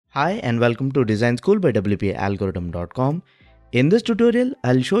Hi and welcome to Design School by Wpalgoridm.com. In this tutorial,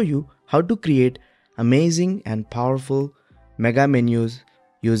 I'll show you how to create amazing and powerful mega menus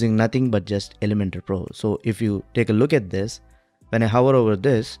using nothing but just Elementor Pro. So if you take a look at this, when I hover over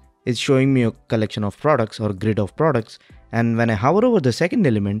this, it's showing me a collection of products or grid of products. And when I hover over the second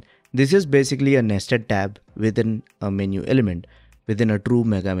element, this is basically a nested tab within a menu element, within a true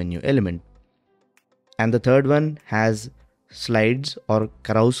mega menu element. And the third one has slides or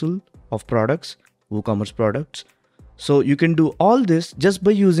carousel of products, WooCommerce products. So you can do all this just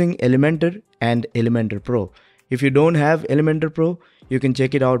by using Elementor and Elementor Pro. If you don't have Elementor Pro, you can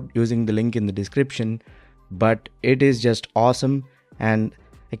check it out using the link in the description. But it is just awesome and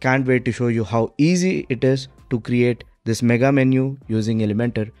I can't wait to show you how easy it is to create this mega menu using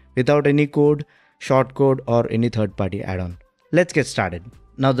Elementor without any code, shortcode or any third-party add-on. Let's get started.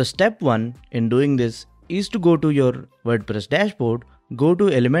 Now the step one in doing this is to go to your WordPress dashboard, go to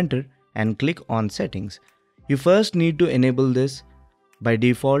Elementor and click on settings. You first need to enable this by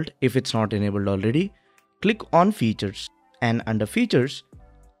default if it's not enabled already. Click on features and under features,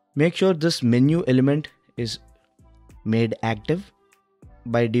 make sure this menu element is made active.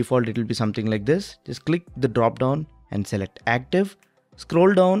 By default, it will be something like this. Just click the drop down and select active,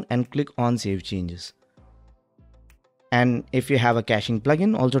 scroll down and click on save changes. And if you have a caching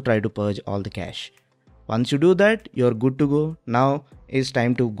plugin, also try to purge all the cache. Once you do that, you're good to go. Now it's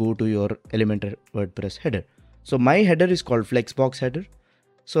time to go to your Elementor WordPress header. So my header is called Flexbox header.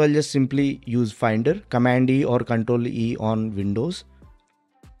 So I'll just simply use Finder, Command E or Control E on Windows.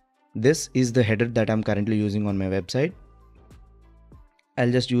 This is the header that I'm currently using on my website.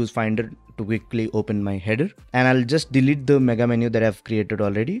 I'll just use Finder to quickly open my header and I'll just delete the mega menu that I've created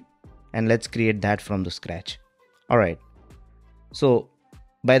already. And let's create that from the scratch. All right. So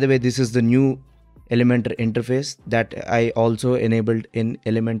by the way, this is the new Elementor interface that I also enabled in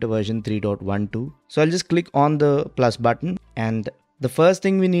Elementor version 3.12. So I'll just click on the plus button and the first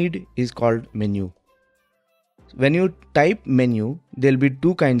thing we need is called menu. When you type menu, there'll be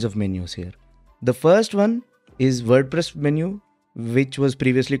two kinds of menus here. The first one is WordPress menu, which was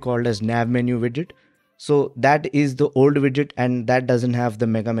previously called as nav menu widget. So that is the old widget and that doesn't have the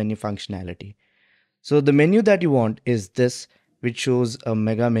mega menu functionality. So the menu that you want is this, which shows a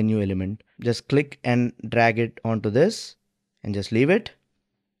mega menu element. Just click and drag it onto this and just leave it.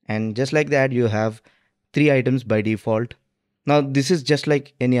 And just like that, you have 3 items by default. Now this is just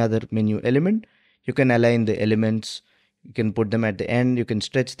like any other menu element. You can align the elements, you can put them at the end, you can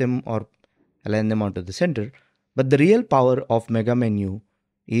stretch them or align them onto the center. But the real power of mega menu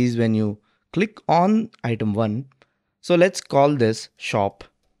is when you click on item 1. So let's call this shop.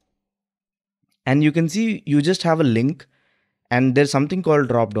 And you can see you just have a link and there's something called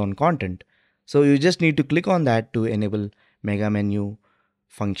drop down content. So you just need to click on that to enable mega menu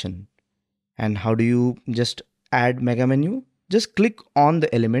function. And how do you just add mega menu? Just click on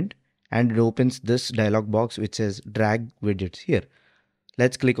the element and it opens this dialog box which says drag widgets here.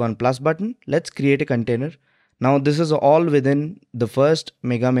 Let's click on plus button. Let's create a container. Now this is all within the first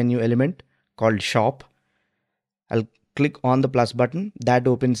mega menu element called shop. I'll click on the plus button. That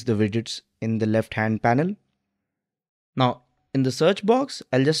opens the widgets in the left hand panel. Now in the search box,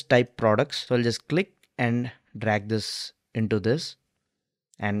 I'll just type products. So I'll just click and drag this into this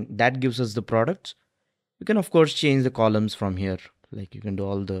and that gives us the products. You can of course change the columns from here. Like you can do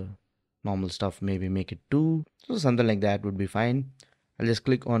all the normal stuff, maybe make it 2. So something like that would be fine. I'll just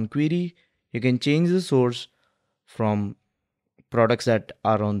click on query. You can change the source from products that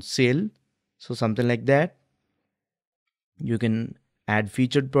are on sale. So something like that. You can add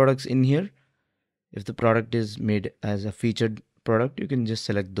featured products in here. If the product is made as a featured product, you can just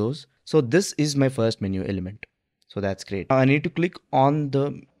select those. So this is my first menu element. So that's great. Now I need to click on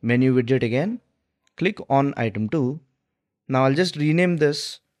the menu widget again. Click on item 2. Now I'll just rename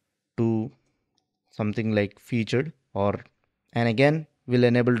this to something like featured and again, we'll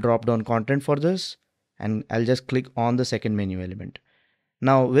enable drop down content for this. And I'll just click on the second menu element.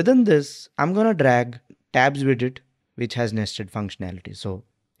 Now within this, I'm going to drag tabs widget, which has nested functionality. So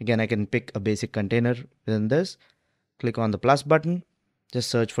again, I can pick a basic container within this, click on the plus button, just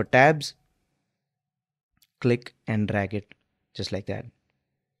search for tabs, click and drag it just like that.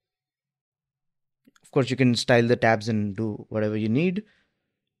 Of course, you can style the tabs and do whatever you need.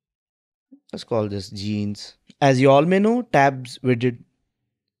 Let's call this jeans. As you all may know, tabs widget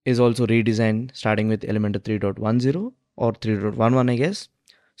is also redesigned starting with Elementor 3.10 or 3.11, I guess.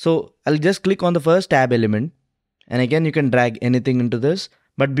 So I'll just click on the first tab element. And again, you can drag anything into this.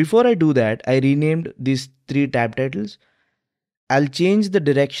 But before I do that, I renamed these 3 tab titles. I'll change the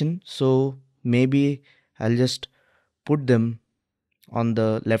direction. So maybe I'll just put them on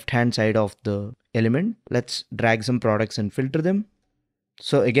the left hand side of the element. Let's drag some products and filter them.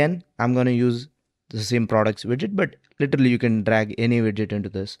 So again, I'm going to use the same products widget, but literally you can drag any widget into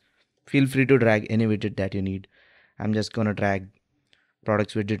this. Feel free to drag any widget that you need. I'm just going to drag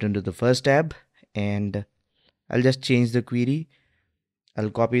products widget into the first tab, and I'll just change the query. I'll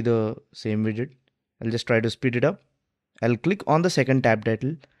copy the same widget. I'll just try to speed it up. I'll click on the second tab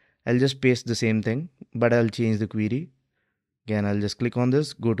title. I'll just paste the same thing, but I'll change the query. Again, I'll just click on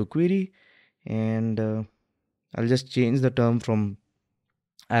this, go to query, and I'll just change the term from,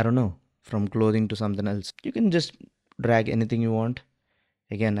 I don't know, from clothing to something else. You can just drag anything you want.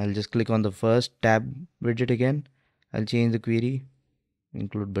 Again, I'll just click on the first tab widget again. I'll change the query,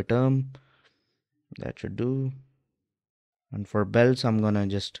 include by term. That should do. And for belts, I'm gonna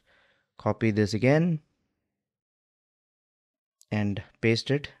just copy this again and paste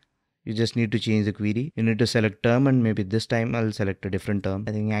it. You just need to change the query. You need to select term, and maybe this time I'll select a different term.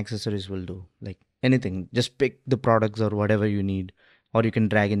 I think accessories will do, like anything. Just pick the products or whatever you need, or you can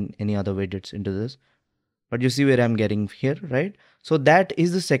drag in any other widgets into this. But you see where I'm getting here, right? So that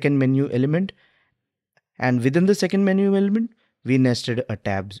is the second menu element. And within the second menu element, we nested a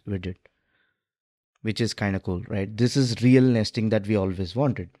tabs widget, which is kind of cool, right? This is real nesting that we always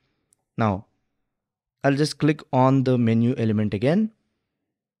wanted. Now, I'll just click on the menu element again.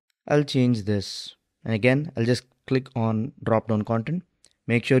 I'll change this. And again, I'll just click on drop down content.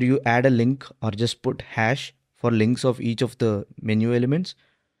 Make sure you add a link or just put hash for links of each of the menu elements.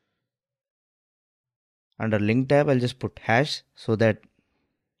 Under link tab, I'll just put hash so that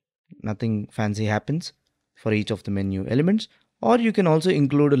nothing fancy happens for each of the menu elements. Or you can also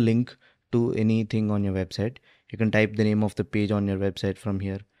include a link to anything on your website. You can type the name of the page on your website from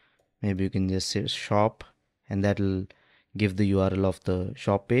here. Maybe you can just say shop, and that will give the URL of the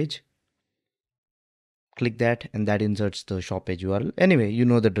shop page. Click that, and that inserts the shop page URL. Anyway, you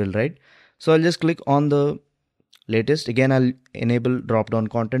know the drill, right? So I'll just click on the latest. Again, I'll enable drop down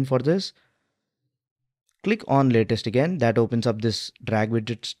content for this. Click on latest again. That opens up this drag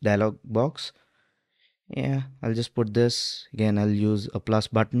widgets dialog box. Yeah, I'll just put this. Again, I'll use a plus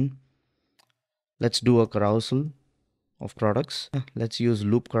button. Let's do a carousel of products. Let's use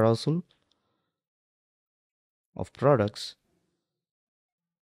loop carousel of products.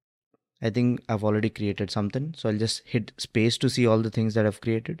 I think I've already created something, so I'll just hit space to see all the things that I've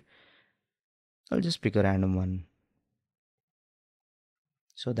created. I'll just pick a random one.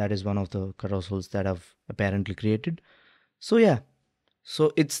 So that is one of the carousels that I've apparently created. So yeah,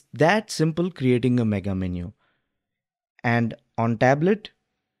 so it's that simple creating a mega menu. And on tablet,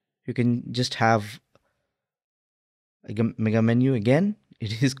 you can just have a mega menu again.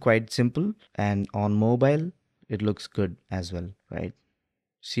 It is quite simple, and on mobile, it looks good as well, right?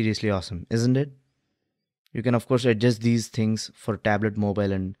 Seriously awesome, isn't it? You can of course adjust these things for tablet,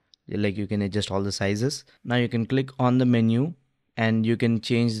 mobile, and like you can adjust all the sizes. Now you can click on the menu and you can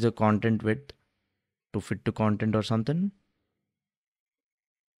change the content width to fit to content or something.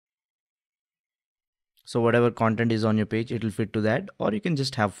 So whatever content is on your page, it will fit to that, or you can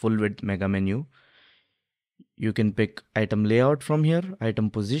just have full width mega menu. You can pick item layout from here, item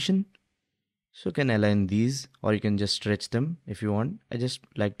position. So you can align these, or you can just stretch them if you want. I just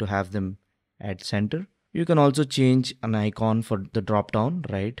like to have them at center. You can also change an icon for the drop down,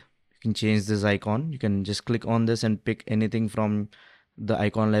 right? You can change this icon. You can just click on this and pick anything from the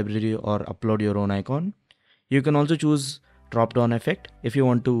icon library or upload your own icon. You can also choose drop down effect if you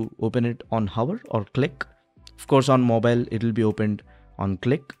want to open it on hover or click. Of course, on mobile, it will be opened on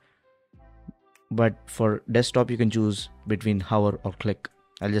click. But for desktop, you can choose between hover or click.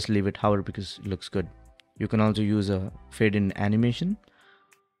 I'll just leave it hover because it looks good. You can also use a fade in animation,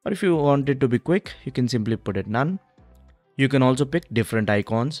 or if you want it to be quick, you can simply put it none. You can also pick different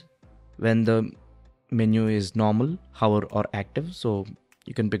icons when the menu is normal, hover, or active. So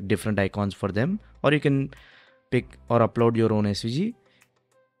you can pick different icons for them, or you can pick or upload your own SVG.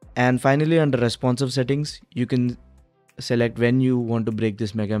 And finally, under responsive settings, you can select when you want to break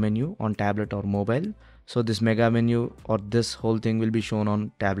this mega menu on tablet or mobile. So this mega menu or this whole thing will be shown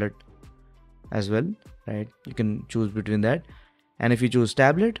on tablet as well, right? You can choose between that. And if you choose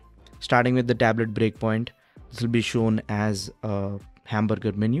tablet, starting with the tablet breakpoint, this will be shown as a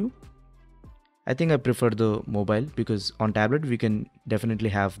hamburger menu. I think I prefer the mobile because on tablet we can definitely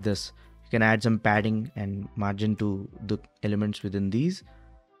have this. You can add some padding and margin to the elements within these.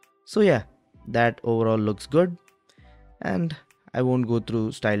 So yeah, that overall looks good. And I won't go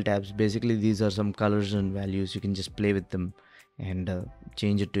through style tabs. Basically, these are some colors and values. You can just play with them and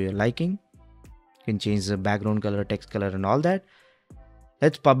change it to your liking. You can change the background color, text color, and all that.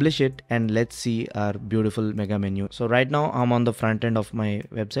 let's publish it and let's see our beautiful mega menu. So right now I'm on the front end of my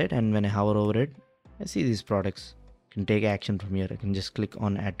website, and when I hover over it, I see these products. I can take action from here. I can just click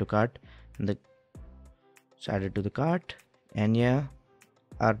on add to cart, and it's added to the cart. And yeah,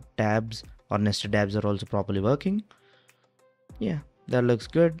 our tabs or nested tabs are also properly working. Yeah, that looks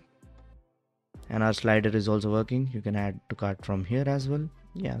good. And our slider is also working. You can add to cart from here as well.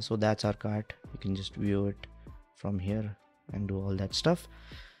 Yeah, so that's our cart. You can just view it from here and do all that stuff.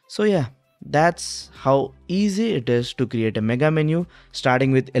 So yeah, that's how easy it is to create a mega menu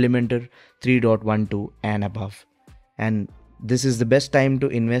starting with Elementor 3.12 and above. And this is the best time to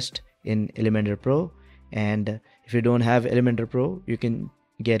invest in Elementor Pro. And if you don't have Elementor Pro, you can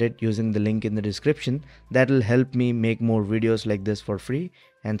get it using the link in the description. That will help me make more videos like this for free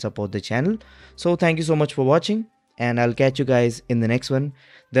and support the channel. So thank you so much for watching, and I'll catch you guys in the next one.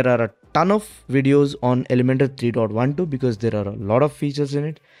 There are a ton of videos on Elementor 3.12 because there are a lot of features in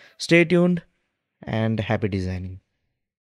it. Stay tuned and happy designing.